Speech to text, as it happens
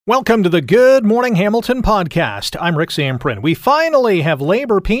Welcome to the Good Morning Hamilton podcast. I'm Rick Zamprin. We finally have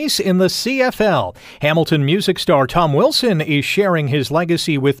labor peace in the CFL. Hamilton music star Tom Wilson is sharing his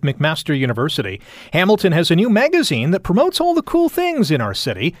legacy with McMaster University. Hamilton has a new magazine that promotes all the cool things in our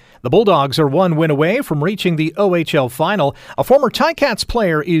city. The Bulldogs are one win away from reaching the OHL final. A former Ticats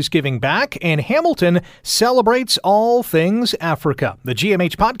player is giving back, and Hamilton celebrates all things Africa. The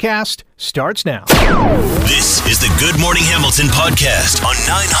GMH podcast starts now. This is the Good Morning Hamilton podcast on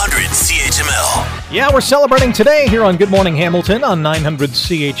 900 CHML. Yeah, we're celebrating today here on Good Morning Hamilton on 900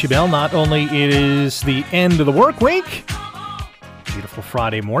 CHML. Not only it is the end of the work week, beautiful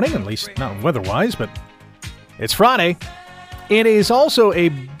Friday morning, at least not weather-wise, but it's Friday. It is also a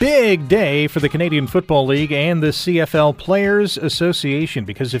big day for the Canadian Football League and the CFL Players Association,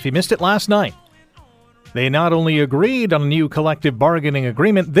 because if you missed it last night, they not only agreed on a new collective bargaining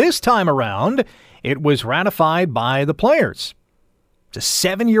agreement this time around, it was ratified by the players. It's a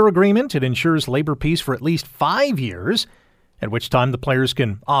 7-year agreement. It ensures labor peace for at least 5 years, at which time the players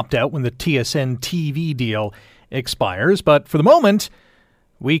can opt out when the TSN TV deal expires. But for the moment,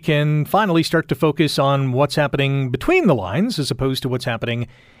 we can finally start to focus on what's happening between the lines as opposed to what's happening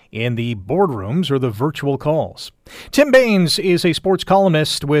in the boardrooms or the virtual calls. Tim Baines is a sports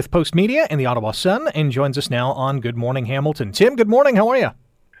columnist with Post Media and the Ottawa Sun and joins us now on Good Morning Hamilton. Tim, good morning. How are you?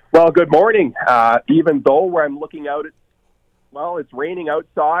 Well, good morning. Even though where I'm looking out at, well, it's raining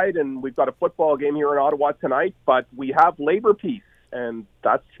outside and we've got a football game here in Ottawa tonight, but we have labor peace, and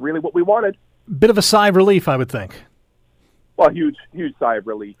that's really what we wanted. Bit of a sigh of relief, I would think. Well, huge sigh of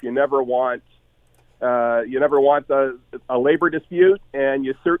relief. You never want a labor dispute, and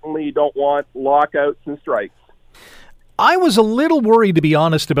you certainly don't want lockouts and strikes. I was a little worried, to be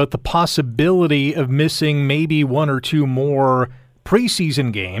honest, about the possibility of missing maybe one or two more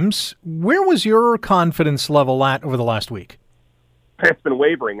preseason games. Where was your confidence level at over the last week? It's been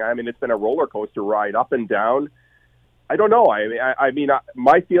wavering. I mean, it's been a roller coaster ride, up and down. I don't know. I mean,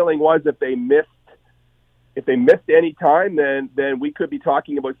 my feeling was if they missed any time, then we could be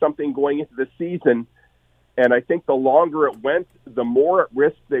talking about something going into the season. And I think the longer it went, the more at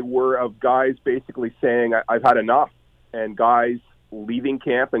risk they were of guys basically saying, I've had enough, and guys leaving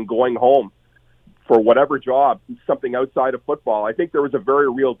camp and going home for whatever job, something outside of football. I think there was a very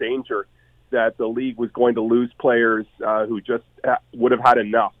real danger that the league was going to lose players who just would have had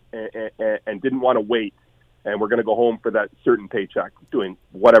enough and didn't want to wait. And we're going to go home for that certain paycheck, doing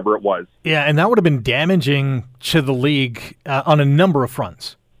whatever it was. Yeah, and that would have been damaging to the league on a number of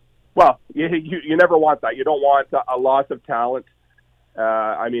fronts. Well, you never want that. You don't want a loss of talent.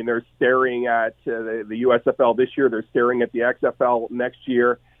 I mean, they're staring at the USFL this year. They're staring at the XFL next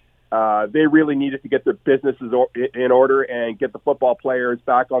year. They really needed to get their businesses in order and get the football players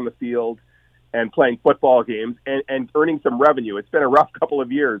back on the field and playing football games and earning some revenue. It's been a rough couple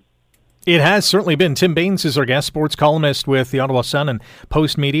of years. It has certainly been. Tim Baines is our guest, sports columnist with the Ottawa Sun and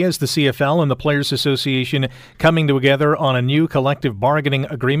Post Media, as the CFL and the Players Association coming together on a new collective bargaining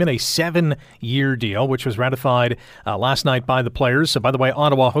agreement, a 7-year deal, which was ratified last night by the players. So, by the way,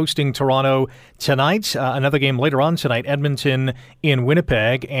 Ottawa hosting Toronto tonight. Another game later on tonight, Edmonton in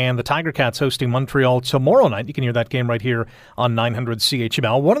Winnipeg, and the Tiger Cats hosting Montreal tomorrow night. You can hear that game right here on 900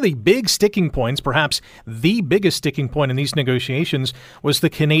 CHML. One of the big sticking points, perhaps the biggest sticking point in these negotiations, was the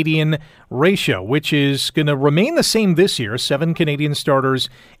Canadian ratio, which is going to remain the same this year, 7 Canadian starters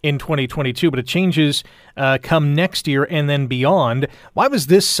in 2022, but it changes come next year and then beyond. Why was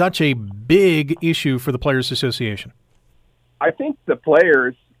this such a big issue for the Players Association? I think the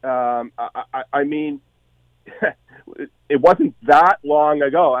players, I mean, it wasn't that long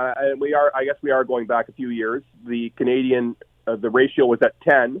ago. I guess we are going back a few years. The Canadian, the ratio was at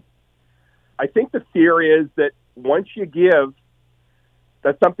 10. I think the fear is that once you give,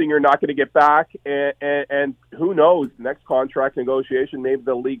 that's something you're not going to get back, and who knows, next contract negotiation, maybe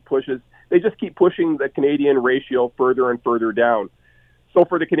the league pushes. They just keep pushing the Canadian ratio further and further down. So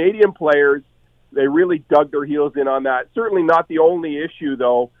for the Canadian players, they really dug their heels in on that. Certainly not the only issue,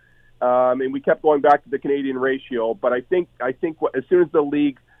 though, and we kept going back to the Canadian ratio, but I think as soon as the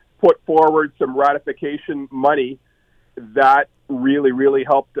league put forward some ratification money, that really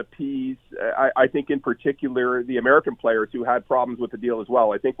helped appease, I think in particular, the American players who had problems with the deal as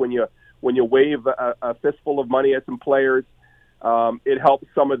well. I think when you wave a fistful of money at some players, it helps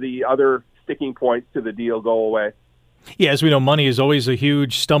some of the other sticking points to the deal go away. Yeah, as we know, money is always a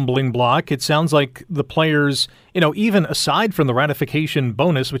huge stumbling block. It sounds like the players, even aside from the ratification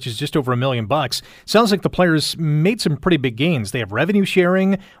bonus, which is just over $1 million, sounds like the players made some pretty big gains. They have revenue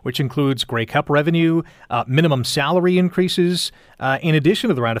sharing, which includes Grey Cup revenue, minimum salary increases, in addition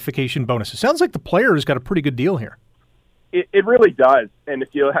to the ratification bonus. It sounds like the players got a pretty good deal here. It really does. And if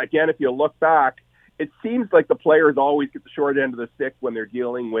you look back, it seems like the players always get the short end of the stick when they're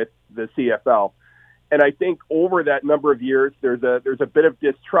dealing with the CFL. And I think over that number of years, there's a bit of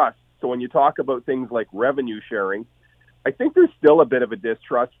distrust. So when you talk about things like revenue sharing, I think there's still a bit of a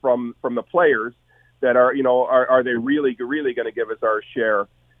distrust from the players that are they really going to give us our share?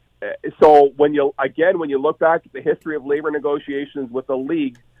 So when you look back at the history of labor negotiations with the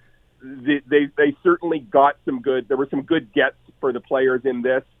league, they certainly got there were some good gets for the players in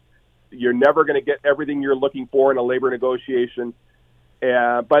this. You're never going to get everything you're looking for in a labor negotiation.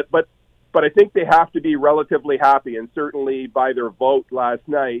 But I think they have to be relatively happy, and certainly by their vote last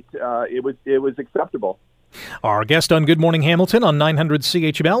night, it was acceptable. Our guest on Good Morning Hamilton on 900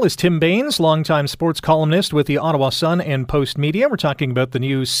 CHML is Tim Bains, longtime sports columnist with the Ottawa Sun and Post Media. We're talking about the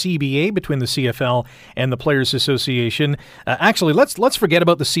new CBA between the CFL and the Players Association. Actually, let's forget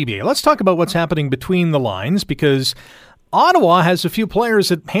about the CBA. Let's talk about what's happening between the lines, because Ottawa has a few players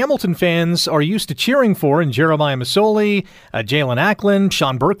that Hamilton fans are used to cheering for, in Jeremiah Masoli, Jalen Acklin,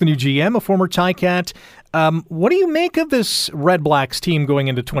 Sean Burke, the new GM, a former Ticat. What do you make of this Red Blacks team going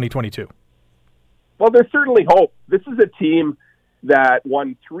into 2022? Well, there's certainly hope. This is a team that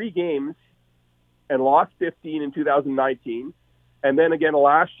won 3 games and lost 15 in 2019, and then again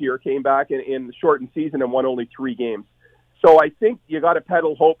last year came back in the shortened season and won only 3 games. So I think you got to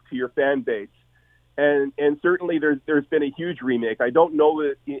peddle hope to your fan base, and certainly there's been a huge remake. I don't know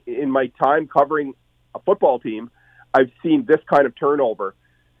that in my time covering a football team, I've seen this kind of turnover,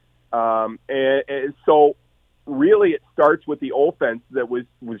 and so really it starts with the offense that was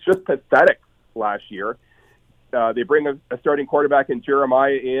just pathetic last year. They bring a starting quarterback in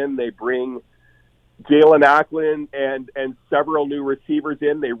Jeremiah in. They bring Jalen Acklin and several new receivers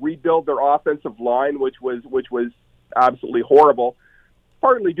in. They rebuild their offensive line, which was absolutely horrible,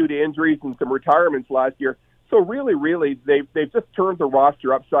 partly due to injuries and some retirements last year. So really, they've just turned the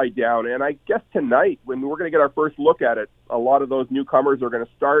roster upside down. And I guess tonight, when we're going to get our first look at it, a lot of those newcomers are going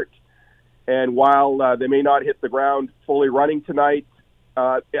to start. And while they may not hit the ground fully running tonight,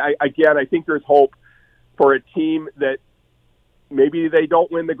 I think there's hope for a team that maybe they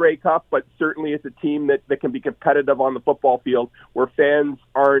don't win the Grey Cup, but certainly it's a team that can be competitive on the football field, where fans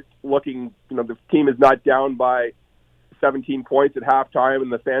aren't looking, the team is not down by 17 points at halftime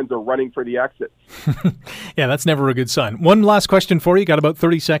and the fans are running for the exit. Yeah, that's never a good sign. One last question for you. Got about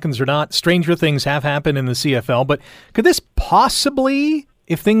 30 seconds or not. Stranger things have happened in the CFL, but could this possibly,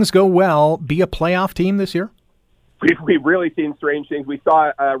 if things go well, be a playoff team this year? We've really seen strange things. We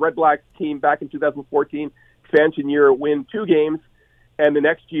saw a Red Blacks team back in 2014, expansion year, win 2 games, and the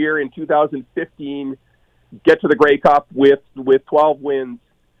next year in 2015 get to the Grey Cup with 12 wins.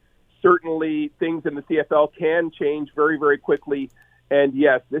 Certainly things in the CFL can change very, very quickly, and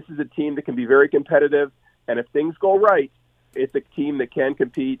yes, this is a team that can be very competitive, and if things go right, it's a team that can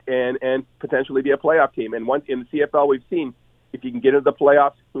compete and potentially be a playoff team. And once in the CFL, we've seen, if you can get into the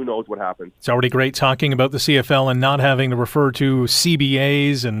playoffs, who knows what happens. It's already great talking about the CFL and not having to refer to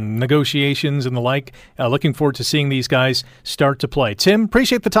CBAs and negotiations and the like. Looking forward to seeing these guys start to play. Tim,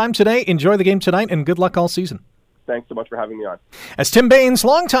 appreciate the time today. Enjoy the game tonight, and good luck all season. Thanks so much for having me on. As Tim Bains,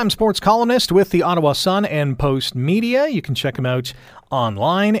 longtime sports columnist with the Ottawa Sun and Post Media. You can check him out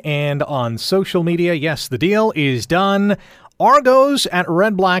online and on social media. Yes, the deal is done. Argos at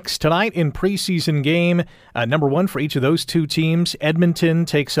Red Blacks tonight in preseason game number 1 for each of those 2 teams. Edmonton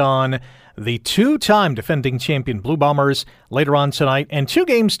takes on the 2-time defending champion Blue Bombers later on tonight, and 2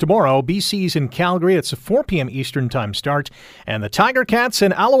 games tomorrow. BC's in Calgary. It's a 4 p.m. Eastern time start, and the Tiger Cats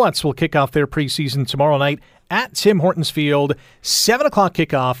and Alouettes will kick off their preseason tomorrow night at Tim Hortons Field. 7 o'clock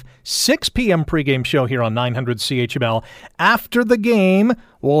kickoff, 6 p.m. pregame show here on 900 CHML. After the game,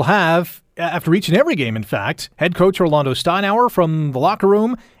 we'll have, after each and every game, in fact, head coach Orlando Steinauer from the locker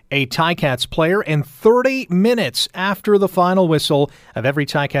room, a Ticats player, and 30 minutes after the final whistle of every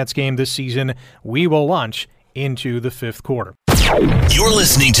Ticats game this season, we will launch into the 5th quarter. You're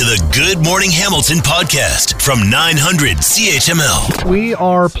listening to the Good Morning Hamilton podcast from 900 CHML. We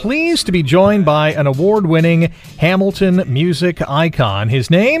are pleased to be joined by an award-winning Hamilton music icon. His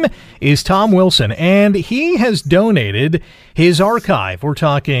name is Tom Wilson, and he has donated his archive. We're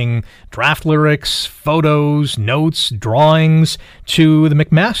talking draft lyrics, photos, notes, drawings to the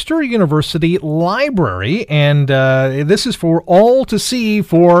McMaster University Library, and this is for all to see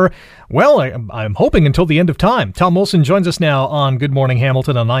for, well, I'm hoping until the end of time. Tom Wilson joins us now on Good Morning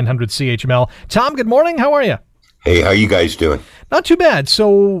Hamilton on 900 CHML. Tom, good morning. How are you? Hey, how you guys doing? Not too bad. So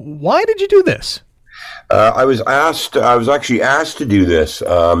why did you do this? I was actually asked to do this.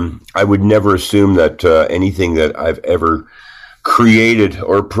 I would never assume that anything that I've ever created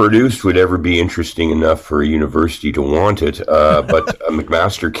or produced would ever be interesting enough for a university to want it. But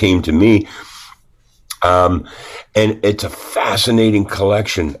McMaster came to me. And it's a fascinating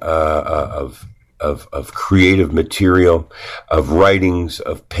collection of creative material, of writings,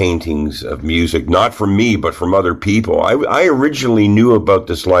 of paintings, of music, not from me, but from other people. I originally knew about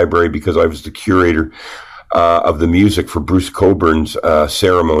this library because I was the curator of the music for Bruce Coburn's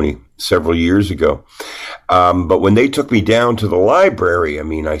ceremony several years ago. But when they took me down to the library, I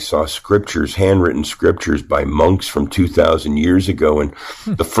mean, I saw scriptures, handwritten scriptures by monks from 2,000 years ago, and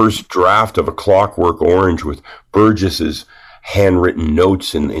the first draft of A Clockwork Orange with Burgess's handwritten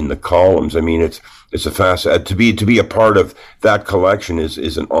notes in the columns. I mean, it's a to be a part of that collection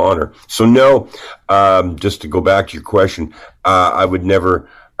is an honor. So no, just to go back to your question, I would never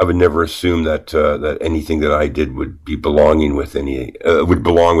assume that anything that I did would belong with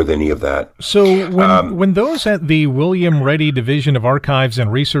any of that. So when those at the William Reddy Division of Archives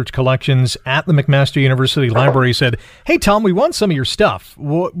and Research Collections at the McMaster University Library said, "Hey Tom, we want some of your stuff,"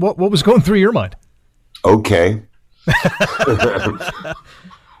 what was going through your mind? Okay.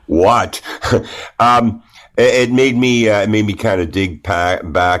 What? It made me kind of dig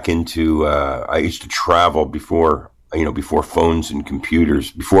back into. I used to travel before phones and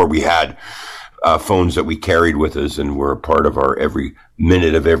computers, before we had phones that we carried with us and were a part of our every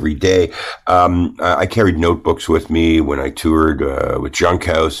minute of every day. I carried notebooks with me when I toured with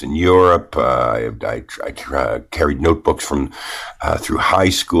Junkhouse in Europe. I carried notebooks from through high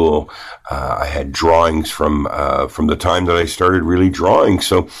school. I had drawings from the time that I started really drawing.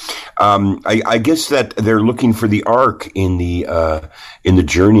 So I guess that they're looking for the arc in the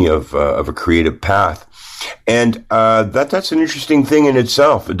journey of a creative path. And that's an interesting thing in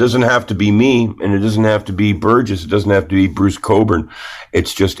itself. It doesn't have to be me, and it doesn't have to be Burgess. It doesn't have to be Bruce Coburn.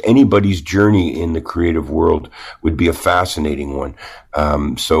 It's just anybody's journey in the creative world would be a fascinating one.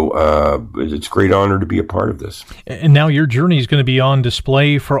 So it's a great honor to be a part of this. And now your journey is going to be on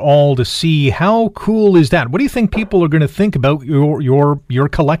display for all to see. How cool is that? What do you think people are going to think about your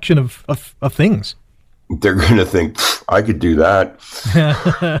collection of things? They're going to think, I could do that.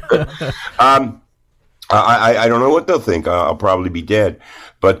 I don't know what they'll think. I'll probably be dead.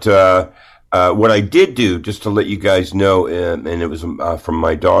 But what I did do, just to let you guys know, and it was from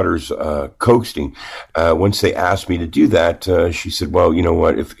my daughter's coaxing, once they asked me to do that, she said, well, you know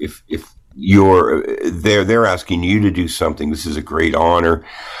what, if they're asking you to do something, this is a great honor.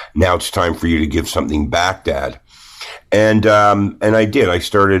 Now it's time for you to give something back, Dad. And I did. I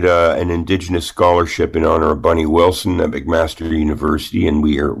started an Indigenous scholarship in honor of Bunny Wilson at McMaster University, and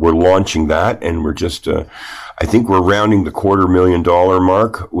we're launching that, and we're just I think we're rounding the $250,000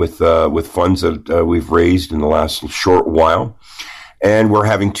 mark with funds that we've raised in the last short while, and we're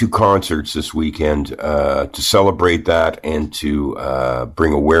having 2 concerts this weekend to celebrate that and to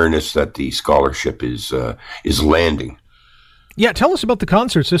bring awareness that the scholarship is landing. Yeah, tell us about the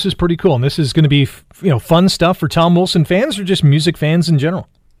concerts. This is pretty cool, and this is going to be fun stuff for Tom Wilson fans or just music fans in general.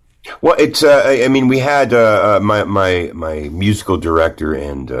 Well, it's we had my musical director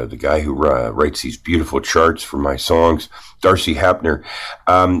and the guy who writes these beautiful charts for my songs, Darcy Hepner.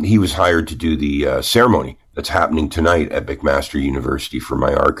 He was hired to do the ceremony that's happening tonight at McMaster University for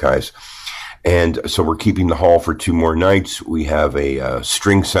my archives. And so we're keeping the hall for 2 more nights. We have a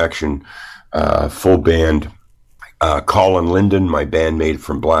string section, full band. Colin Linden, my bandmate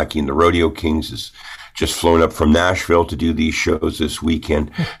from Blackie and the Rodeo Kings, has just flown up from Nashville to do these shows this weekend.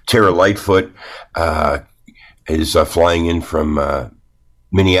 Tara Lightfoot is flying in from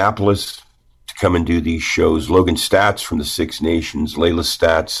Minneapolis to come and do these shows. Logan Statz from the Six Nations, Layla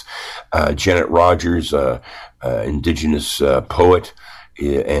Statz, Janet Rogers, Indigenous poet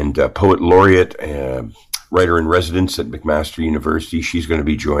and poet laureate, writer in residence at McMaster University. She's going to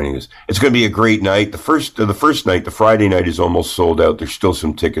be joining us. It's going to be a great night. The first night, the Friday night, is almost sold out. There's still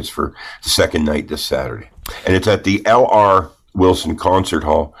some tickets for the second night this Saturday. And it's at the L.R. Wilson Concert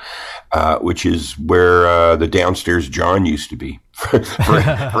Hall, which is where the downstairs John used to be,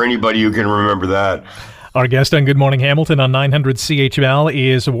 for anybody who can remember that. Our guest on Good Morning Hamilton on 900 CHML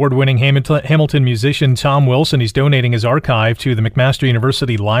is award-winning Hamilton musician Tom Wilson. He's donating his archive to the McMaster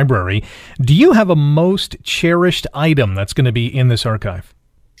University Library. Do you have a most cherished item that's going to be in this archive?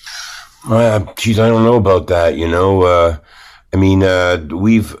 Geez, I don't know about that.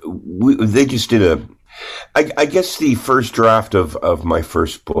 They just did I guess the first draft of my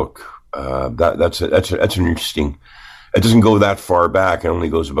first book. That's an interesting it doesn't go that far back. It only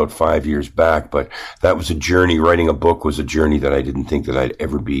goes about 5 years back, but that was a journey. Writing a book was a journey that I didn't think that I'd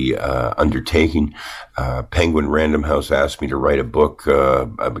ever be undertaking. Penguin Random House asked me to write a book,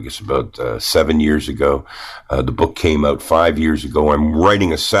 I guess about 7 years ago. The book came out 5 years ago. I'm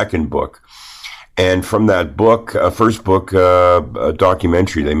writing a second book. And from that book, first book, a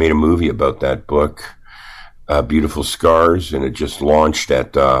documentary, they made a movie about that book, Beautiful Scars, and it just launched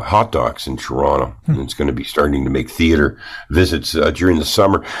at Hot Docs in Toronto. And it's going to be starting to make theater visits during the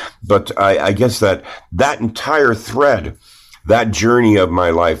summer. But I guess that entire thread, that journey of my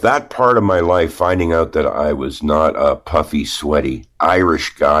life, that part of my life, finding out that I was not a puffy, sweaty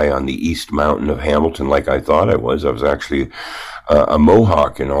Irish guy on the East Mountain of Hamilton like I thought I was. I was actually a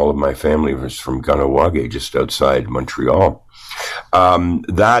Mohawk, and all of my family was from Kahnawake, just outside Montreal.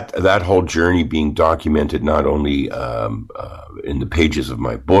 That whole journey being documented not only in the pages of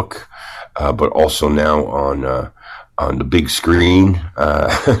my book, but also now on the big screen,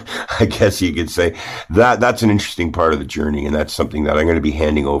 I guess you could say. That's an interesting part of the journey, and that's something that I'm going to be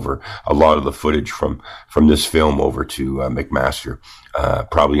handing over a lot of the footage from this film over to McMaster,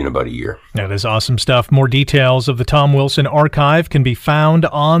 probably in about a year. That is awesome stuff. More details of the Tom Wilson archive can be found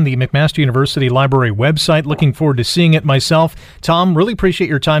on the McMaster University Library website. Looking forward to seeing it myself. Tom, really appreciate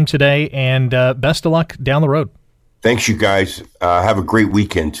your time today, and best of luck down the road. Thanks, you guys. Have a great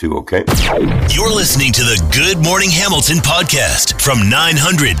weekend, too, okay? You're listening to the Good Morning Hamilton podcast from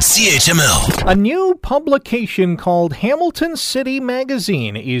 900 CHML. A new publication called Hamilton City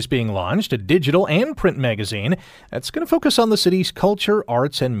Magazine is being launched, a digital and print magazine that's going to focus on the city's culture,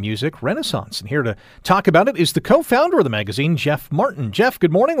 arts, and music renaissance. And here to talk about it is the co-founder of the magazine, Jeff Martin. Jeff,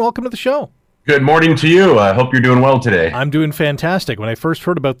 good morning. Welcome to the show. Good morning to you. I hope you're doing well today. I'm doing fantastic. When I first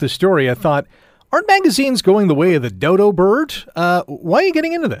heard about this story, I thought, aren't magazines going the way of the dodo bird? Why are you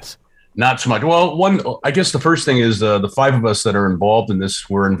getting into this? Not so much. Well, I guess the first thing is the five of us that are involved in this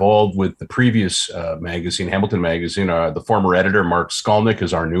were involved with the previous magazine, Hamilton Magazine. The former editor, Mark Skolnick,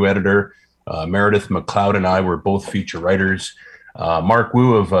 is our new editor. Meredith McLeod and I were both feature writers. Mark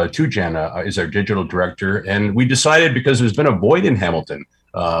Wu of Tujan is our digital director. And we decided, because there's been a void in Hamilton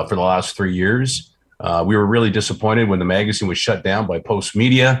for the last 3 years, we were really disappointed when the magazine was shut down by Post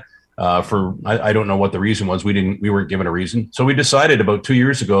Media. I don't know what the reason was. We weren't given a reason. So we decided about 2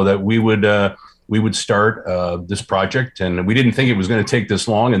 years ago that we would start this project, and we didn't think it was going to take this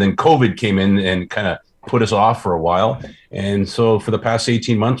long. And then COVID came in and kind of put us off for a while. And so for the past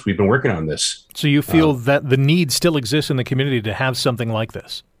 18 months, we've been working on this. So you feel that the need still exists in the community to have something like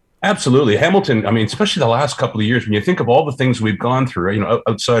this? Absolutely. Hamilton, I mean, especially the last couple of years, when you think of all the things we've gone through,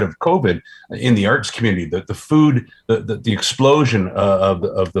 outside of COVID, in the arts community, the food, the explosion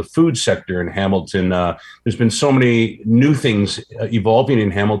of the food sector in Hamilton, there's been so many new things evolving in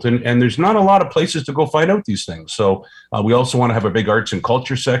Hamilton, and there's not a lot of places to go find out these things. So we also want to have a big arts and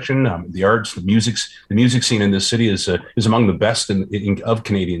culture section. The arts, the music scene in this city is among the best of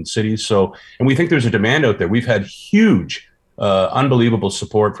Canadian cities. So, and we think there's a demand out there. We've had huge unbelievable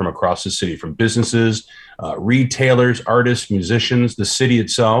support from across the city, from businesses, retailers, artists, musicians, the city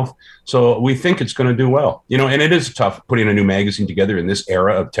itself. So we think it's going to do well. And it is tough putting a new magazine together in this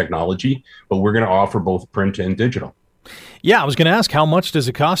era of technology, but we're going to offer both print and digital. Yeah, I was going to ask, how much does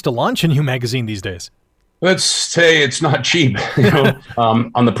it cost to launch a new magazine these days? Let's say it's not cheap.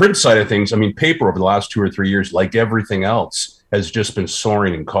 On the print side of things, I mean, paper over the last 2 or 3 years, like everything else, has just been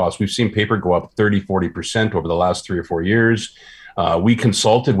soaring in cost. We've seen paper go up 30-40% over the last 3 or 4 years. We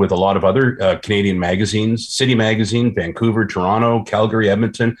consulted with a lot of other Canadian magazines, City Magazine, Vancouver, Toronto, Calgary,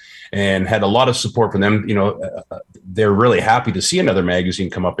 Edmonton, and had a lot of support from them. They're really happy to see another magazine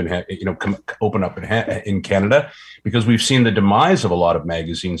come up and open up in Canada, because we've seen the demise of a lot of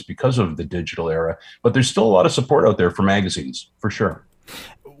magazines because of the digital era. But there's still a lot of support out there for magazines, for sure.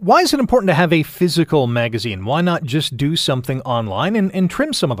 Why is it important to have a physical magazine? Why not just do something online and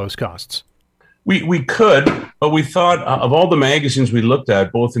trim some of those costs? We could, but we thought of all the magazines we looked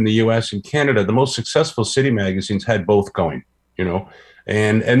at, both in the U.S. and Canada, the most successful city magazines had both going,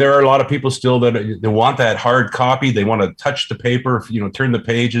 and there are a lot of people still that they want that hard copy. They want to touch the paper, turn the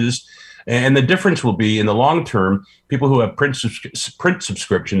pages. And the difference will be, in the long term, people who have print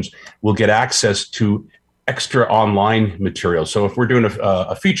subscriptions will get access to extra online material. So if we're doing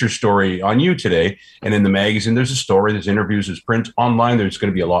a feature story on you today, and in the magazine there's a story, there's interviews, there's print, online there's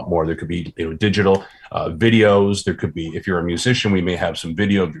going to be a lot more. There could be digital videos. There could be, if you're a musician, we may have some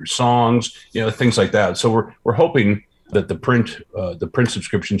video of your songs, things like that. So we're hoping that the print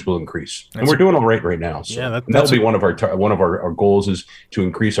subscriptions will increase, and we're doing all right now. So that'll be one of our goals, is to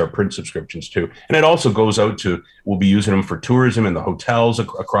increase our print subscriptions too. And it also goes out to, we'll be using them for tourism in the hotels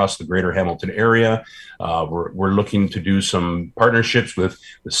across the greater Hamilton area. We're looking to do some partnerships with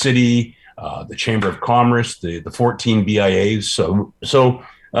the city, the Chamber of Commerce, the 14 BIAs. So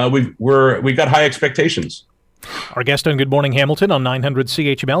we've got high expectations. Our guest on Good Morning Hamilton on 900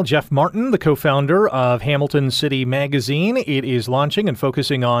 CHML, Jeff Martin, the co-founder of Hamilton City Magazine. It is launching and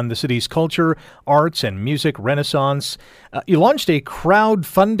focusing on the city's culture, arts, and music renaissance. You launched a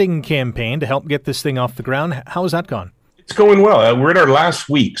crowdfunding campaign to help get this thing off the ground. How has that gone? It's going well. We're in our last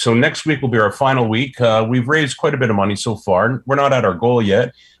week, so next week will be our final week. We've raised quite a bit of money so far. We're not at our goal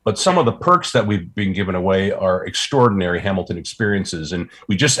yet, but some of the perks that we've been giving away are extraordinary Hamilton experiences, and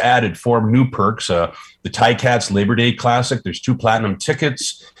we just added 4 new perks. The Ticats Labor Day Classic, there's 2 platinum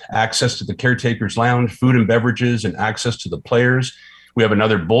tickets, access to the Caretakers Lounge, food and beverages, and access to the players. We have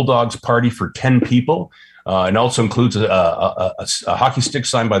another Bulldogs party for 10 people. And also includes a hockey stick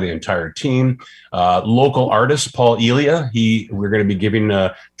signed by the entire team. Local artist Paul Elia, we're going to be giving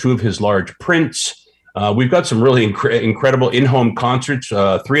 2 of his large prints. We've got some really incredible in-home concerts.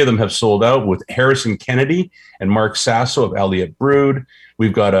 3 of them have sold out, with Harrison Kennedy and Mark Sasso of Elliott Brood.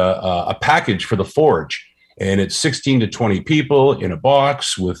 We've got a package for the Forge, and it's 16 to 20 people in a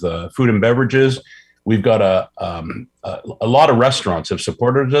box with food and beverages. We've got a lot of restaurants have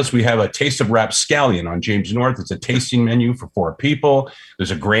supported us. We have a Taste of Rapscallion on James North. It's a tasting menu for 4 people. There's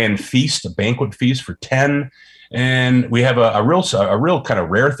a grand feast, a banquet feast for 10. And we have a real kind of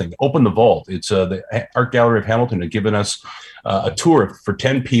rare thing, Open the Vault. It's the Art Gallery of Hamilton has given us a tour for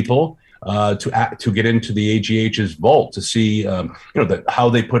 10 people to get into the AGH's vault to see how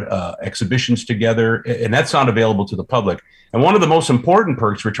they put exhibitions together, and that's not available to the public. And one of the most important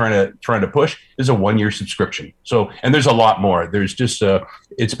perks we're trying to push is a 1-year subscription. So, and there's a lot more. There's just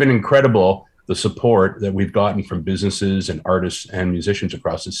it's been incredible, the support that we've gotten from businesses and artists and musicians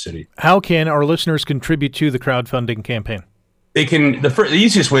across the city. How can our listeners contribute to the crowdfunding campaign? They can. The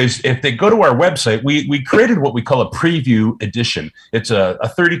easiest way is if they go to our website. We created what we call a preview edition. It's a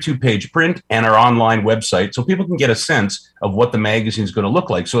 32-page print and our online website, so people can get a sense of what the magazine is going to look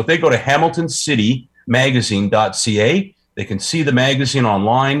like. So if they go to hamiltoncitymagazine.ca, they can see the magazine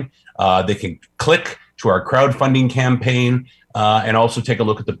online. They can click to our crowdfunding campaign and also take a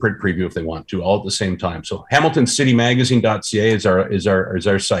look at the print preview if they want to, all at the same time. So hamiltoncitymagazine.ca is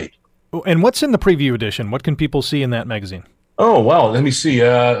our site. And what's in the preview edition? What can people see in that magazine? Oh, well, let me see.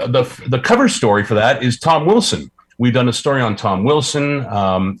 The cover story for that is Tom Wilson. We've done a story on Tom Wilson,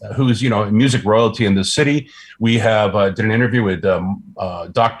 who's, music royalty in the city. We have did an interview with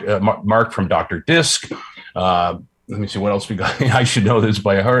Dr. Mark from Dr. Disc. Let me see what else we got. I should know this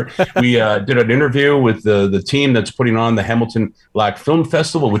by heart. We did an interview with the team that's putting on the Hamilton Black Film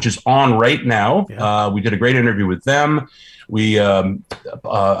Festival, which is on right now. Yeah. We did a great interview with them. We a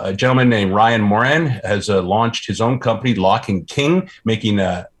gentleman named Ryan Moran has launched his own company, Lock and King,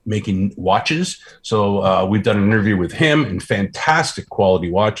 making watches. So we've done an interview with him, and fantastic quality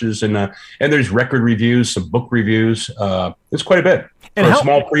watches. And there's record reviews, some book reviews. It's quite a bit for a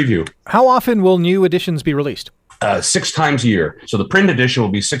small preview. How often will new editions be released? 6 times a year. So the print edition will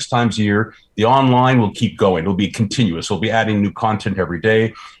be 6 times a year. The online will keep going. It'll be continuous. We'll be adding new content every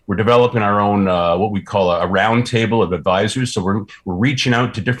day. We're developing our own, what we call a round table of advisors. So we're reaching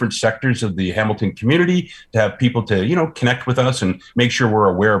out to different sectors of the Hamilton community to have people to, connect with us and make sure we're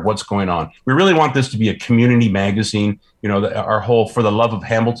aware of what's going on. We really want this to be a community magazine. Our whole For the Love of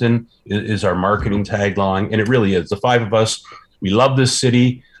Hamilton is our marketing tagline. And it really is. The 5 of us, we love this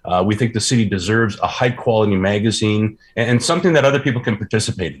city. We think the city deserves a high-quality magazine and something that other people can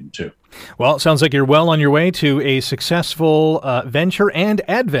participate in, too. Well, it sounds like you're well on your way to a successful venture and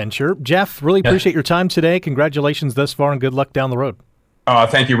adventure. Jeff, really appreciate your time today. Congratulations thus far, and good luck down the road.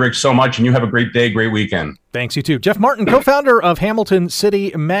 Thank you, Rick, so much, and you have a great day, great weekend. Thanks, you too. Jeff Martin, co-founder of Hamilton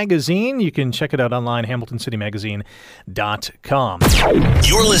City Magazine. You can check it out online, hamiltoncitymagazine.com.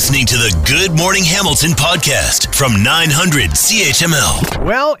 You're listening to the Good Morning Hamilton podcast from 900 CHML.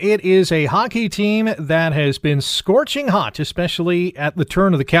 Well, it is a hockey team that has been scorching hot, especially at the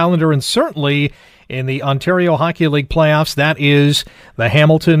turn of the calendar, and certainly in the Ontario Hockey League playoffs. That is the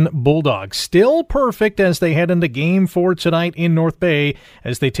Hamilton Bulldogs. Still perfect as they head into Game 4 tonight in North Bay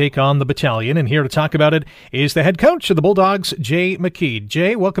as they take on the Battalion. And here to talk about it is the head coach of the Bulldogs, Jay McKee.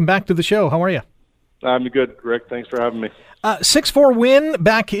 Jay, welcome back to the show. How are you? I'm good, Rick. Thanks for having me. 6-4 win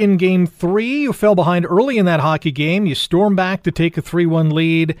back in Game 3. You fell behind early in that hockey game. You storm back to take a 3-1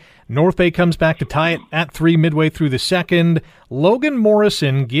 lead. North Bay comes back to tie it at 3 midway through the second. Logan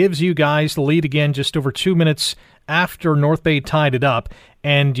Morrison gives you guys the lead again just over 2 minutes after North Bay tied it up,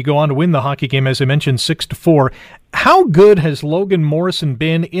 and you go on to win the hockey game, as I mentioned, 6-4. How good has Logan Morrison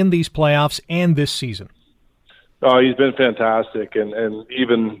been in these playoffs and this season? Oh, he's been fantastic, and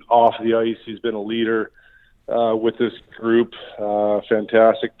even off the ice, he's been a leader with this group.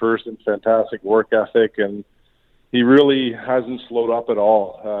 Fantastic person, fantastic work ethic, and he really hasn't slowed up at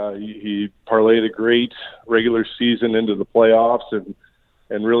all. He parlayed a great regular season into the playoffs, and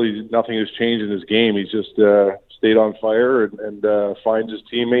really nothing has changed in his game. He's just stayed on fire and finds his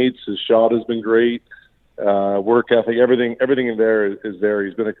teammates. His shot has been great. Work ethic, everything in there is there.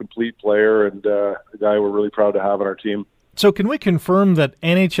 He's been a complete player and a guy we're really proud to have on our team. So can we confirm that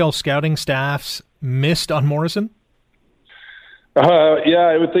NHL scouting staffs missed on Morrison? Yeah,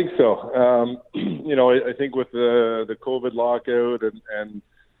 I would think so. I think with the COVID lockout and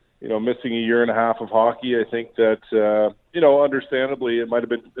missing a year and a half of hockey, I think that, understandably, it might have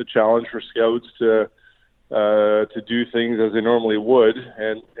been a challenge for scouts to do things as they normally would,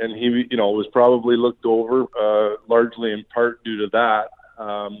 and he was probably looked over largely in part due to that.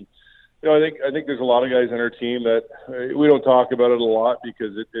 I think there's a lot of guys on our team that we don't talk about it a lot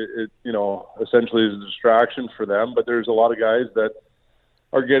because it essentially is a distraction for them, but there's a lot of guys that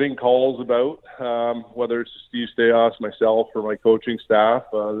are getting calls about whether it's Steve Staios, myself, or my coaching staff.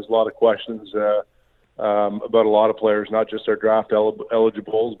 There's a lot of questions about a lot of players, not just our draft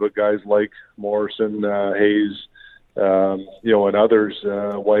eligibles, but guys like Morrison, Hayes, and others,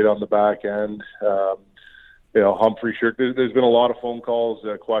 White on the back end, Humphrey, Shirk. There's been a lot of phone calls,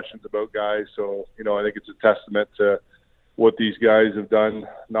 questions about guys. So, I think it's a testament to what these guys have done,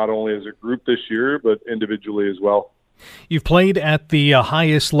 not only as a group this year, but individually as well. You've played at the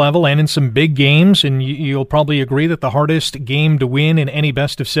highest level and in some big games, and you'll probably agree that the hardest game to win in any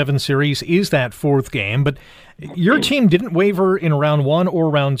best-of-7 series is that fourth game. But your team didn't waver in round 1 or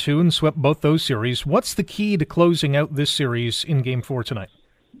round 2 and swept both those series. What's the key to closing out this series in Game 4 tonight?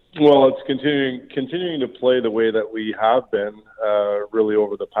 Well, it's continuing to play the way that we have been really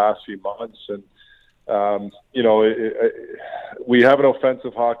over the past few months. And, we have an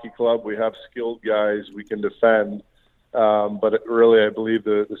offensive hockey club. We have skilled guys. We can defend. But really, I believe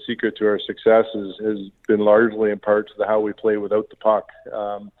the secret to our success has been largely in part to how we play without the puck.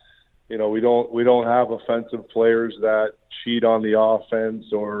 We don't have offensive players that cheat on the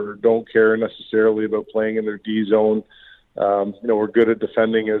offense or don't care necessarily about playing in their D zone. We're good at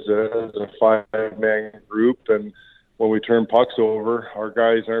defending as a 5-man group, and when we turn pucks over, our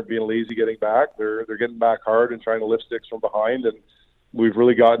guys aren't being lazy getting back. They're getting back hard and trying to lift sticks from behind, and we've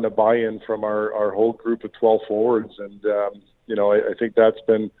really gotten a buy-in from our whole group of 12 forwards. And, I think that's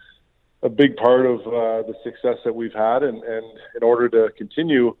been a big part of the success that we've had. And in order to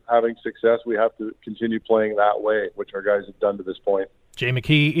continue having success, we have to continue playing that way, which our guys have done to this point. Jay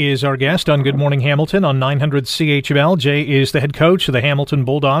McKee is our guest on Good Morning Hamilton on 900 CHML. Jay is the head coach of the Hamilton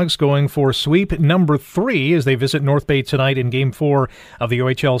Bulldogs, going for sweep number 3 as they visit North Bay tonight in Game 4 of the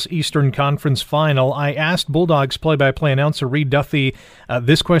OHL's Eastern Conference Final. I asked Bulldogs play-by-play announcer Reed Duthie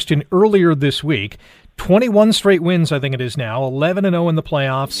this question earlier this week. 21 straight wins, I think it is now, 11-0 in the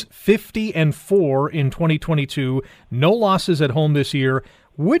playoffs, 50-4 in 2022, no losses at home this year.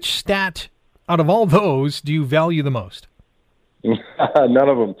 Which stat out of all those do you value the most? None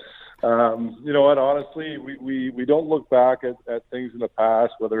of them. You know what? Honestly, we don't look back at things in the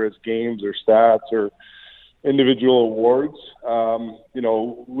past, whether it's games or stats or individual awards.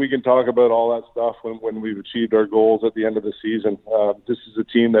 We can talk about all that stuff when we've achieved our goals at the end of the season. This is a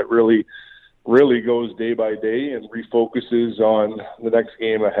team that really goes day by day and refocuses on the next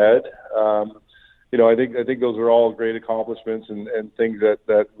game ahead. I think those are all great accomplishments and things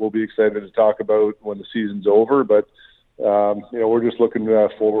that we'll be excited to talk about when the season's over. But we're just looking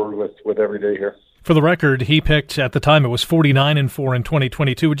forward with every day here. For the record, he picked, at the time, it was 49-4 in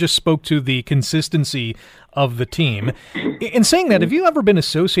 2022. It just spoke to the consistency of the team. In saying that, have you ever been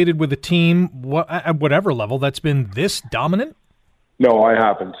associated with a team at whatever level that's been this dominant? No, I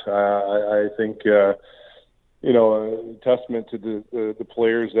haven't. I think, a testament to the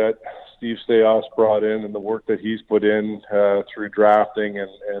players that Steve Staios brought in and the work that he's put in through drafting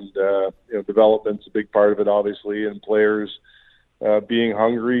and development's a big part of it, obviously, and players being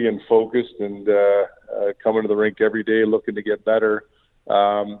hungry and focused and coming to the rink every day looking to get better.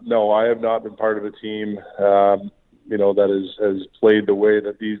 No, I have not been part of a team, that has played the way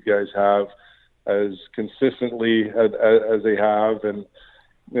that these guys have, as consistently as they have. And,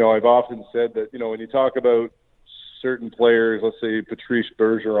 I've often said that, when you talk about certain players, let's say Patrice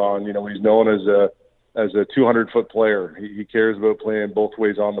Bergeron, he's known as a 200-foot player. He cares about playing both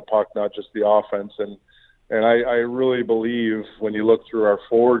ways on the puck, not just the offense. And I really believe when you look through our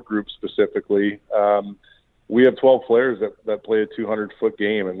forward group specifically, we have 12 players that play a 200-foot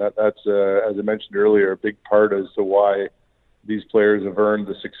game. And that's, as I mentioned earlier, a big part as to why these players have earned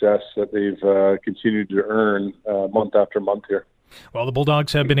the success that they've continued to earn month after month here. Well, the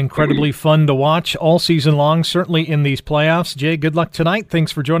Bulldogs have been incredibly fun to watch all season long, certainly in these playoffs. Jay, good luck tonight.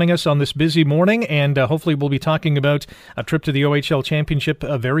 Thanks for joining us on this busy morning, and hopefully we'll be talking about a trip to the OHL Championship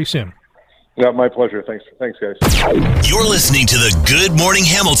very soon. Yeah, my pleasure. Thanks, guys. You're listening to the Good Morning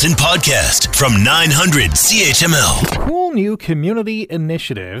Hamilton podcast from 900 CHML. Cool new community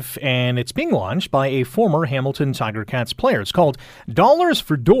initiative, and it's being launched by a former Hamilton Tiger Cats player. It's called Dollars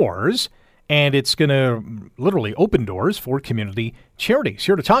for Doors, and it's going to literally open doors for community charities.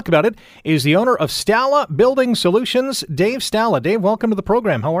 Here to talk about it is the owner of Stala Building Solutions, Dave Stala. Dave, welcome to the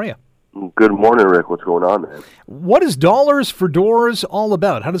program. How are you? Good morning, Rick. What's going on, man? What is Dollars for Doors all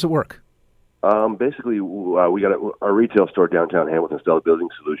about? How does it work? Basically, we got our retail store downtown Hamilton, Stala Building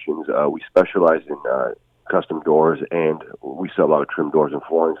Solutions. We specialize in custom doors, and we sell a lot of trim doors and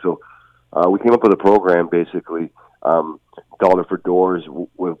flooring. So we came up with a program, basically, Dollar for Doors,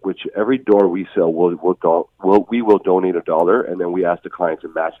 which every door we sell, we will donate $1, and then we ask the client to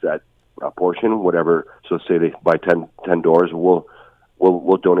match that portion, whatever. So say they buy 10 doors, we'll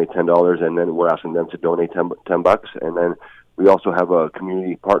donate $10, and then we're asking them to donate $10, and then we also have a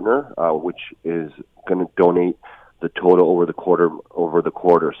community partner, which is going to donate the total over the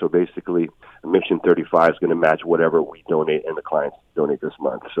quarter. So basically, Mission 35 is going to match whatever we donate and the clients donate this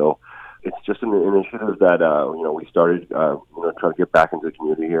month. So it's just an initiative that we started, trying to get back into the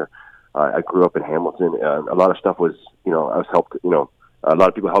community here. I grew up in Hamilton. A lot of stuff was, I was helped. A lot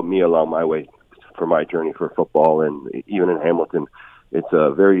of people helped me along my way for my journey for football, and even in Hamilton, it's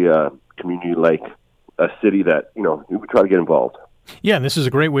a very community-like a city that, we try to get involved. Yeah, and this is a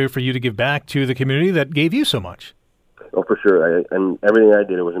great way for you to give back to the community that gave you so much. Oh, for sure. And everything I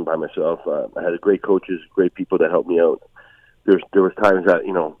did, it wasn't by myself. I had great coaches, great people that helped me out. There was times that,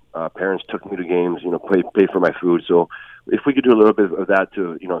 parents took me to games, pay for my food. So if we could do a little bit of that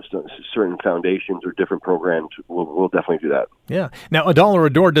to, certain foundations or different programs, we'll definitely do that. Yeah. Now, $1 a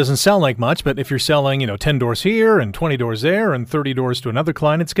door doesn't sound like much, but if you're selling, 10 doors here and 20 doors there and 30 doors to another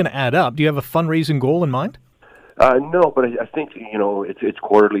client, it's going to add up. Do you have a fundraising goal in mind? No, but I think, it's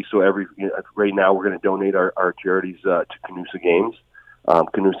quarterly. So right now we're going to donate our charities to Canusa Games.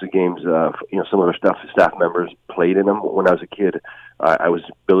 Canusa Games, some of our staff members played in them. When I was a kid, I was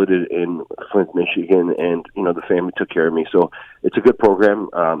billeted in Flint, Michigan, and, the family took care of me. So it's a good program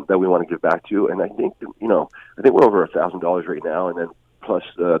that we want to give back to. And I think, we're over $1,000 right now. And then plus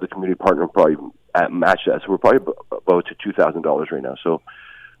the community partner probably match that. So we're probably about to $2,000 right now. So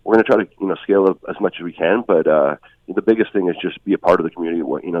we're going to try to, scale up as much as we can. But the biggest thing is just be a part of the community,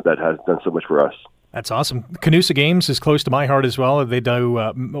 that has done so much for us. That's awesome. Canusa Games is close to my heart as well. They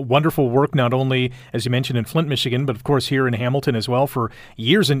do wonderful work, not only, as you mentioned, in Flint, Michigan, but of course here in Hamilton as well for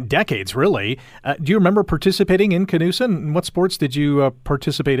years and decades, really. Do you remember participating in Canusa, and what sports did you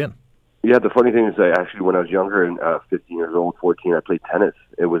participate in? Yeah, the funny thing is that actually when I was younger, and 15 years old, 14, I played tennis.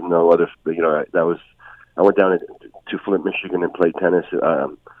 It was no other, I went down to Flint, Michigan and played tennis,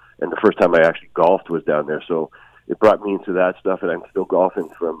 and the first time I actually golfed was down there. So it brought me into that stuff, and I'm still golfing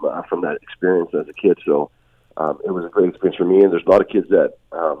from that experience as a kid. So it was a great experience for me. And there's a lot of kids that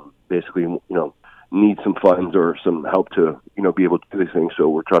basically, need some funds or some help to, be able to do these things. So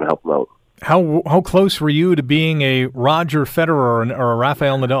we're trying to help them out. How close were you to being a Roger Federer or a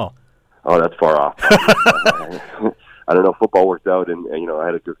Rafael Nadal? Oh, that's far off. I don't know. Football worked out, and I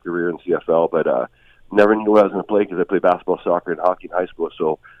had a good career in CFL, but never knew what I was going to play because I played basketball, soccer, and hockey in high school.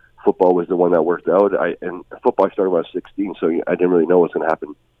 So football was the one that worked out. And football I started when I was 16, so I didn't really know what was going to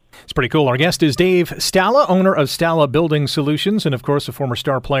happen. It's pretty cool. Our guest is Dave Stala, owner of Stala Building Solutions, and of course a former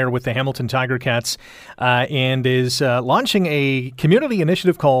star player with the Hamilton Tiger Cats, and is launching a community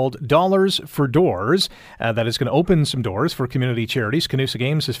initiative called Dollars for Doors that is going to open some doors for community charities. Canusa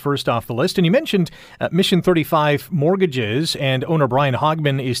Games is first off the list. And you mentioned Mission 35 Mortgages, and owner Brian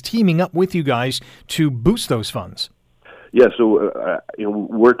Hogman is teaming up with you guys to boost those funds. Yeah, so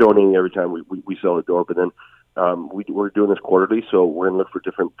we're donating every time we sell a door, but then we're doing this quarterly, so we're going to look for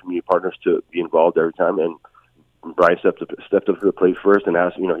different community partners to be involved every time. And Brian stepped up to the plate first and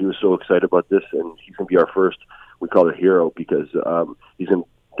asked, he was so excited about this, and he's going to be our first, we call it hero, because he's going to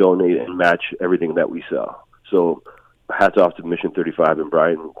donate and match everything that we sell. So hats off to Mission 35 and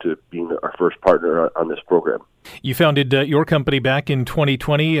Brian to being our first partner on this program. You founded your company back in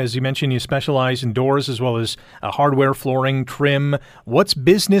 2020. As you mentioned, you specialize in doors as well as hardware, flooring, trim. What's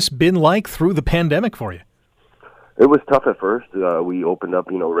business been like through the pandemic for you? It was tough at first. We opened up,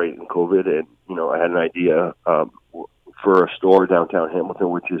 right in COVID, and, I had an idea for a store downtown Hamilton,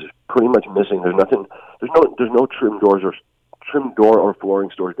 which is pretty much missing. There's no trim door or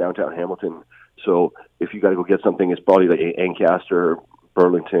flooring stores downtown Hamilton. So if you got to go get something, it's probably like Ancaster,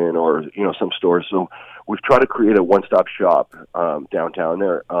 Burlington, or some stores. So we've tried to create a one-stop shop downtown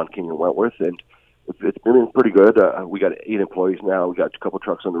there on King and Wentworth, and it's been pretty good. We got 8 employees now. We got a couple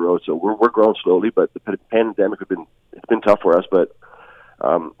trucks on the road, so we're growing slowly. But the pandemic it's been tough for us. But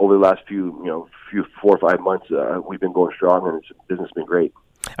over the last few 4 or 5 months, we've been going strong, and business has been great.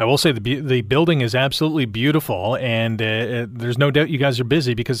 I will say the building is absolutely beautiful, and there's no doubt you guys are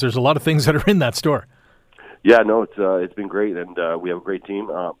busy because there's a lot of things that are in that store. Yeah, no, it's been great, and we have a great team.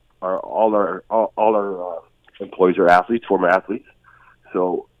 All our employees are athletes, former athletes,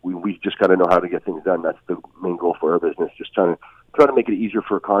 so we just got to know how to get things done. That's the main goal for our business. Just trying to make it easier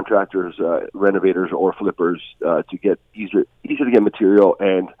for contractors, renovators, or flippers to get easier to get material,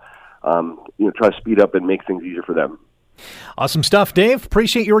 and try to speed up and make things easier for them. Awesome stuff, Dave.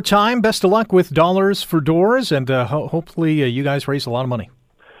 Appreciate your time. Best of luck with Dollars for Doors, and hopefully you guys raise a lot of money.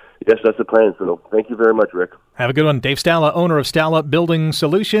 Yes, that's the plan. So thank you very much, Rick. Have a good one. Dave Stala, owner of Stala Building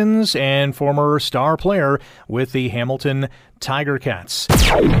Solutions and former star player with the Hamilton Tiger Cats.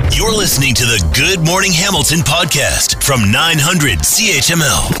 You're listening to the Good Morning Hamilton podcast from 900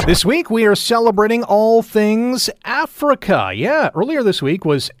 CHML. This week we are celebrating all things Africa. Yeah, earlier this week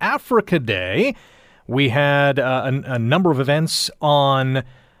was Africa Day. We had a number of events on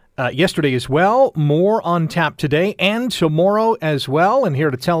yesterday as well. More on tap today and tomorrow as well. And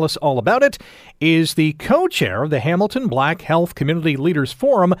here to tell us all about it is the co-chair of the Hamilton Black Health Community Leaders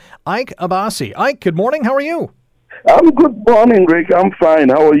Forum, Ike Abassi. Ike, good morning. How are you? Good morning, Rick. I'm fine.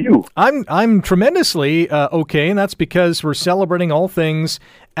 How are you? I'm tremendously okay, and that's because we're celebrating all things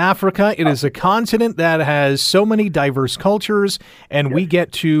Africa. It is a continent that has so many diverse cultures, and we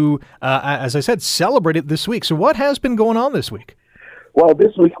get to, as I said, celebrate it this week. So what has been going on this week? Well,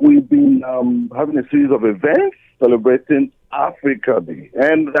 this week we've been having a series of events celebrating Africa Day.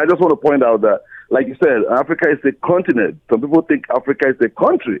 And I just want to point out that, like you said, Africa is a continent. Some people think Africa is a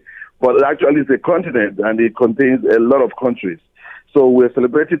country, but actually it's a continent, and it contains a lot of countries. So we're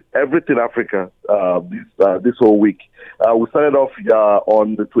celebrating everything Africa this whole week. We started off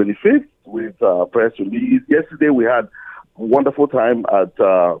on the 25th with press release. Yesterday we had a wonderful time at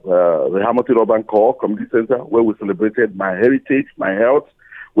the Hamilton Urban Core Community Center, where we celebrated My Heritage, My Health,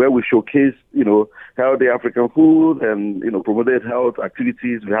 where we showcased, healthy African food and, promoted health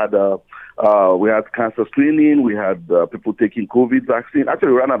activities. We had cancer screening. We had people taking COVID vaccine.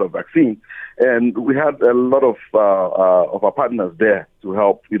 Actually, we ran out of vaccine, and we had a lot of our partners there to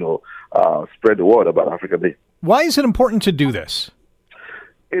help, spread the word about Africa Day. Why is it important to do this?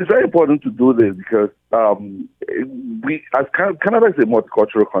 It's very important to do this because Canada is a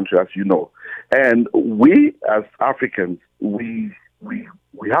multicultural country, as you know, and we as Africans, we've kind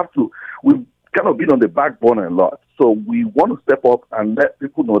of been on the back burner a lot. So we want to step up and let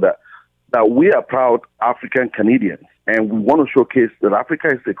people know that we are proud African Canadians, and we want to showcase that Africa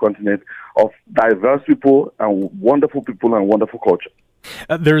is a continent of diverse people and wonderful culture.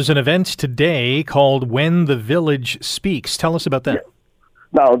 There's an event today called When the Village Speaks. Tell us about that. Yeah.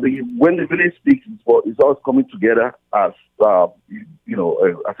 Now, When the Village Speaks is us coming together as as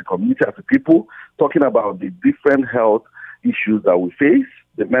a community, as a people, talking about the different health issues that we face,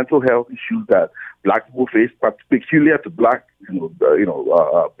 the mental health issues that Black people face, peculiar to Black,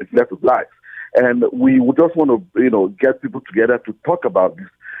 peculiar to Blacks. And we would just want to, get people together to talk about this.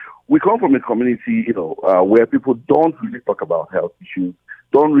 We come from a community, where people don't really talk about health issues,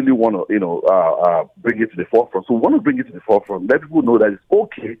 don't really want to, bring it to the forefront. So we want to bring it to the forefront, let people know that it's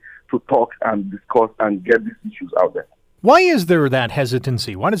okay to talk and discuss and get these issues out there. Why is there that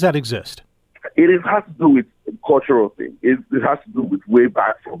hesitancy? Why does that exist? It has to do with cultural thing. It has to do with way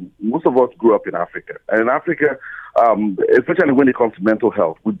back from, most of us grew up in Africa. And in Africa, especially when it comes to mental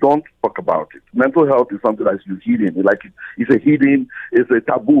health, we don't talk about it. Mental health is something that's hidden. It's a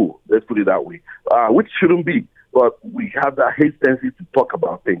taboo, let's put it that way, which shouldn't be. But we have that hesitancy to talk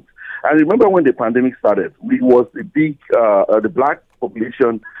about things. And remember when the pandemic started, the Black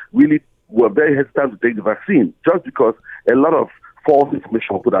population really were very hesitant to take the vaccine just because a lot of false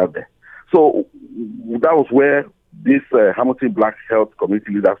information was put out there. So that was where this Hamilton Black Health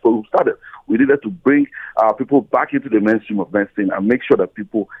Community Leaders Forum started. We needed to bring people back into the mainstream of medicine and make sure that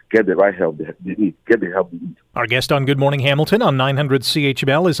people get the right help they need, get the help they need. Our guest on Good Morning Hamilton on 900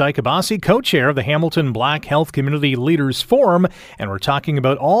 CHML is Ike Abassi, co-chair of the Hamilton Black Health Community Leaders Forum, and we're talking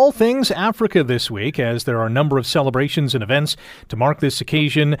about all things Africa this week, as there are a number of celebrations and events to mark this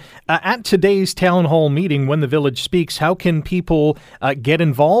occasion. At today's town hall meeting, When the Village Speaks, how can people get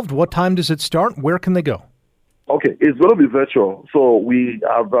involved? What time does it start? Where can they go? Okay, it's going to be virtual. So we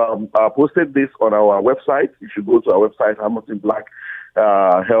have posted this on our website. You should go to our website, Hamilton Black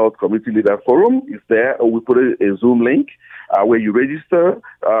Health Community Leader Forum. It's there. We put a Zoom link where you register.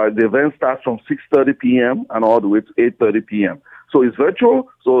 The event starts from 6:30 p.m. and all the way to 8:30 p.m. So it's virtual,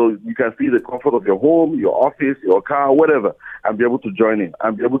 so you can see the comfort of your home, your office, your car, whatever, and be able to join in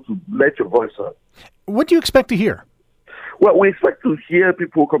and be able to let your voice out. What do you expect to hear? Well, we expect to hear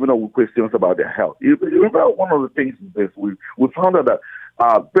people coming up with questions about their health. You remember, one of the things is this: we found out that,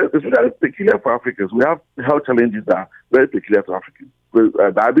 especially peculiar for Africans, we have health challenges that are very peculiar to Africans.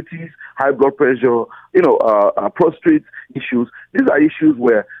 Diabetes, high blood pressure, prostate issues. These are issues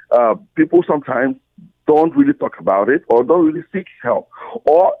where people sometimes don't really talk about it or don't really seek help.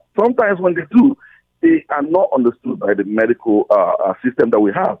 Or sometimes when they do, they are not understood by the medical system that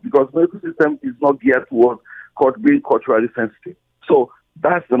we have, because the medical system is not geared towards being culturally sensitive. So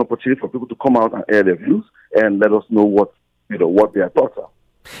that's an opportunity for people to come out and air their views and let us know what their thoughts are.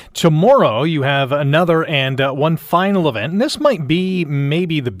 Tomorrow you have another and one final event, and this might be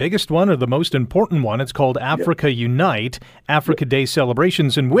maybe the biggest one or the most important one. It's called Africa Unite, Africa Day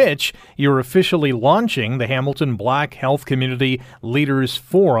celebrations, in which you're officially launching the Hamilton Black Health Community Leaders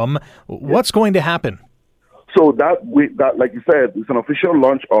Forum. What's going to happen? So that like you said, it's an official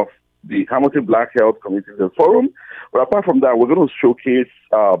launch of the Hamilton Black Health Community Leaders Forum. But apart from that, we're going to showcase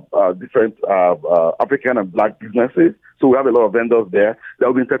different African and Black businesses. So we have a lot of vendors there. There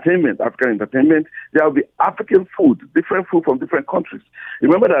will be entertainment, African entertainment. There will be African food, different food from different countries.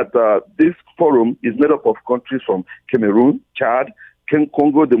 Remember that this forum is made up of countries from Cameroon, Chad,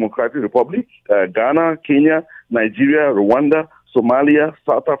 Congo Democratic Republic, Ghana, Kenya, Nigeria, Rwanda, Somalia,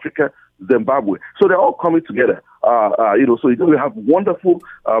 South Africa, Zimbabwe. So they're all coming together. So you're going to have wonderful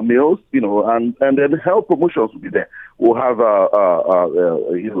meals, and then health promotions will be there. We'll have,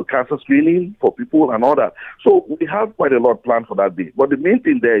 cancer screening for people and all that. So we have quite a lot planned for that day. But the main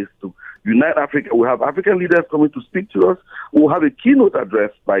thing there is to unite Africa. We have African leaders coming to speak to us. We'll have a keynote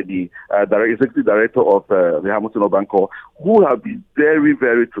address by the executive director of the Hamilton Urban Corps, who have been very,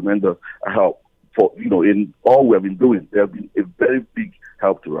 very tremendous help for, in all we have been doing. They have been a very big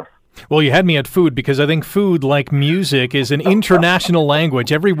help to us. Well, you had me at food, because I think food, like music, is an international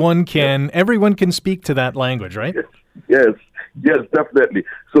language. Everyone can speak to that language, right? Yes, definitely.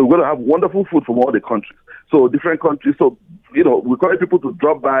 So we're going to have wonderful food from all the countries. So different countries. So, we're calling people to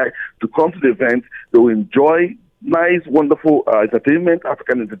drop by, to come to the event. They will enjoy nice, wonderful entertainment,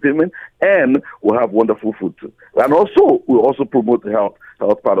 African entertainment, and we'll have wonderful food too. And also, we'll also promote the health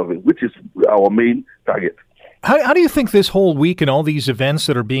part of it, which is our main target. How do you think this whole week and all these events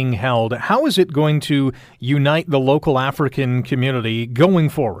that are being held, how is it going to unite the local African community going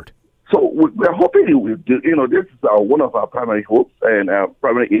forward? So we're hoping it will do, this is one of our primary hopes and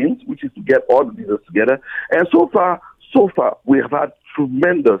primary aims, which is to get all the leaders together. And so far, we have had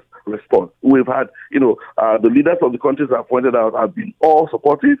tremendous response. We've had, the leaders of the countries I pointed out have been all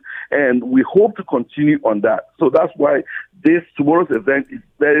supportive, and we hope to continue on that. So that's why tomorrow's event is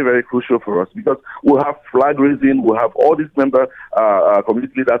very, very crucial for us, because we'll have flag raising, we'll have all these member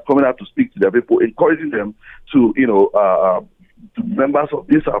community leaders coming out to speak to their people, encouraging them to, to members of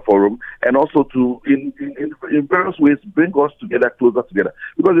this forum, and also to, in various ways, bring us closer together.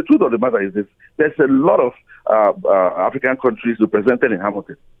 Because the truth of the matter is this: there's a lot of African countries represented in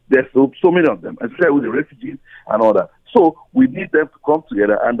Hamilton. There's so many of them, especially with the refugees and all that. So we need them to come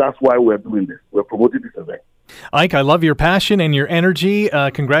together, and that's why we're doing this. We're promoting this event. Ike, I love your passion and your energy.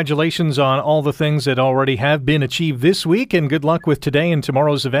 Congratulations on all the things that already have been achieved this week, and good luck with today and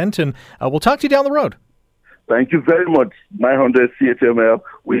tomorrow's event. And we'll talk to you down the road. Thank you very much, 900 CHML.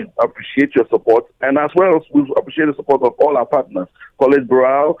 We appreciate your support, and as well as we appreciate the support of all our partners, College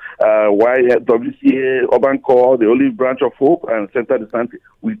Brow, YWCA, Urban Corps, the Olive Branch of Hope, and Center de Santé.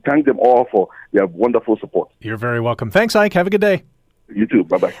 We thank them all for their wonderful support. You're very welcome. Thanks, Ike. Have a good day. You too.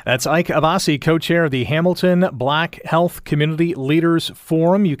 Bye-bye. That's Ike Abassi, co-chair of the Hamilton Black Health Community Leaders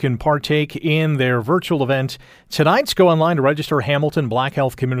Forum. You can partake in their virtual event tonight. Go online to register,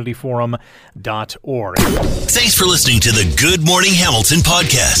 HamiltonBlackHealthCommunityForum.org. Thanks for listening to the Good Morning Hamilton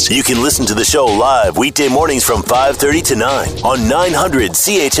podcast. You can listen to the show live weekday mornings from 5:30 to 9 on 900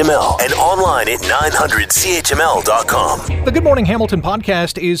 CHML and online at 900CHML.com. The Good Morning Hamilton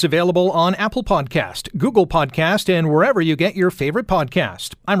podcast is available on Apple Podcast, Google Podcast, and wherever you get your favorite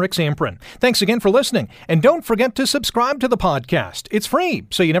podcast. I'm Rick Zamprin. Thanks again for listening. And don't forget to subscribe to the podcast. It's free,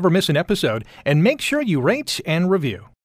 so you never miss an episode. And make sure you rate and review.